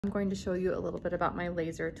I'm going to show you a little bit about my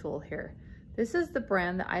laser tool here. This is the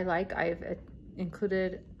brand that I like. I've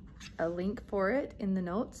included a link for it in the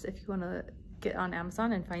notes if you want to get on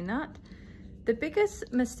Amazon and find that. The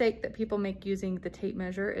biggest mistake that people make using the tape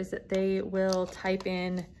measure is that they will type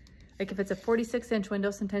in, like if it's a 46-inch window,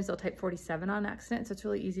 sometimes they'll type 47 on accident, so it's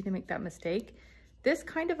really easy to make that mistake. This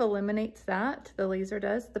kind of eliminates that, the laser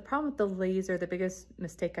does. The problem with the laser, the biggest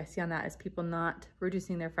mistake I see on that is people not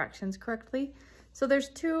reducing their fractions correctly. So there's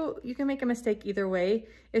two, you can make a mistake either way.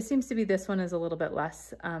 It seems to be this one is a little bit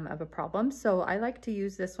less of a problem. So I like to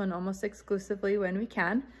use this one almost exclusively when we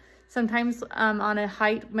can. Sometimes on a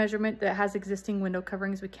height measurement that has existing window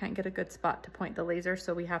coverings, we can't get a good spot to point the laser,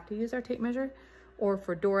 so we have to use our tape measure, or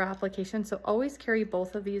for door application. So always carry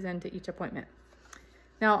both of these into each appointment.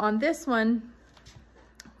 Now on this one,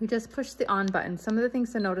 we just push the on button. Some of the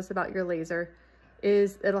things to notice about your laser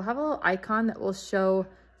is it'll have a little icon that will show,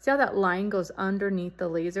 see how that line goes underneath the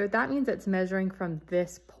laser? That means it's measuring from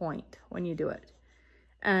this point when you do it.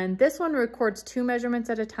 And this one records 2 measurements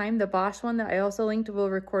at a time. The Bosch one that I also linked will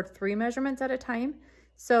record 3 measurements at a time.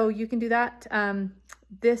 So you can do that.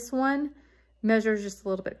 This one measures just a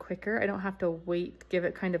little bit quicker. I don't have to wait, give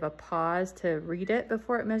it kind of a pause to read it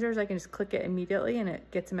before it measures. I can just click it immediately and it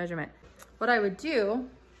gets a measurement. What I would do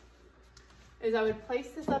is I would place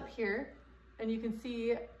this up here. And you can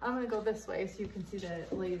see, I'm gonna go this way so you can see the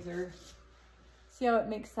laser. See how it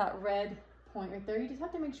makes that red point right there? You just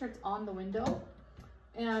have to make sure it's on the window.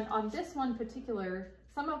 And on this one particular,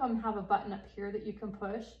 some of them have a button up here that you can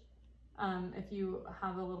push. If you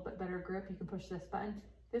have a little bit better grip, you can push this button.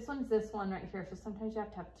 This one's this one right here. So sometimes you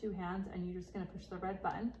have to have 2 hands and you're just gonna push the red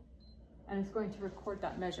button and it's going to record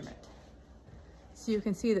that measurement. So you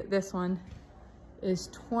can see that this one is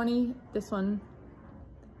 20, this one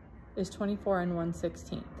is 24 and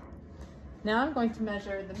 1/16. Now I'm going to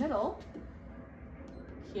measure the middle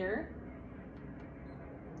here,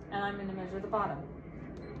 and I'm going to measure the bottom.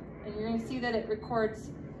 And you're going to see that it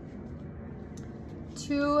records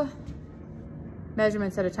 2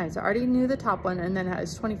 measurements at a time. So I already knew the top one, and then it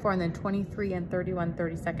has 24 and then 23 and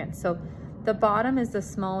 31/32. So the bottom is the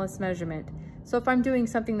smallest measurement. So if I'm doing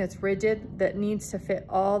something that's rigid that needs to fit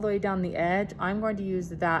all the way down the edge, I'm going to use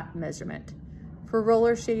that measurement. For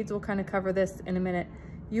roller shades, we'll kind of cover this in a minute.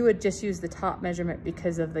 You would just use the top measurement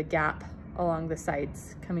because of the gap along the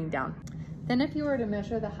sides coming down. Then if you were to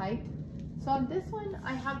measure the height, so on this one,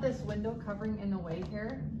 I have this window covering in the way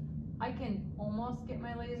here. I can almost get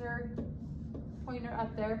my laser pointer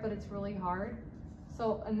up there, but it's really hard.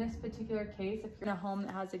 So in this particular case, if you're in a home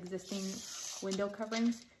that has existing window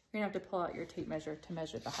coverings, you're gonna have to pull out your tape measure to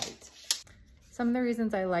measure the height. Some of the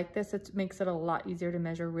reasons I like this, it makes it a lot easier to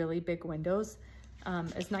measure really big windows.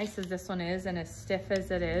 As nice as this one is and as stiff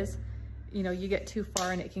as it is, you know, you get too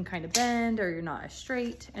far and it can kind of bend or you're not as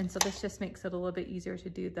straight. And so this just makes it a little bit easier to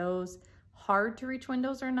do those. Hard to reach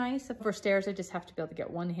windows are nice. For stairs, I just have to be able to get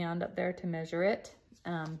one hand up there to measure it.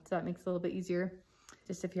 So that makes it a little bit easier.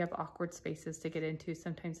 Just if you have awkward spaces to get into,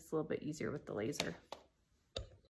 sometimes it's a little bit easier with the laser.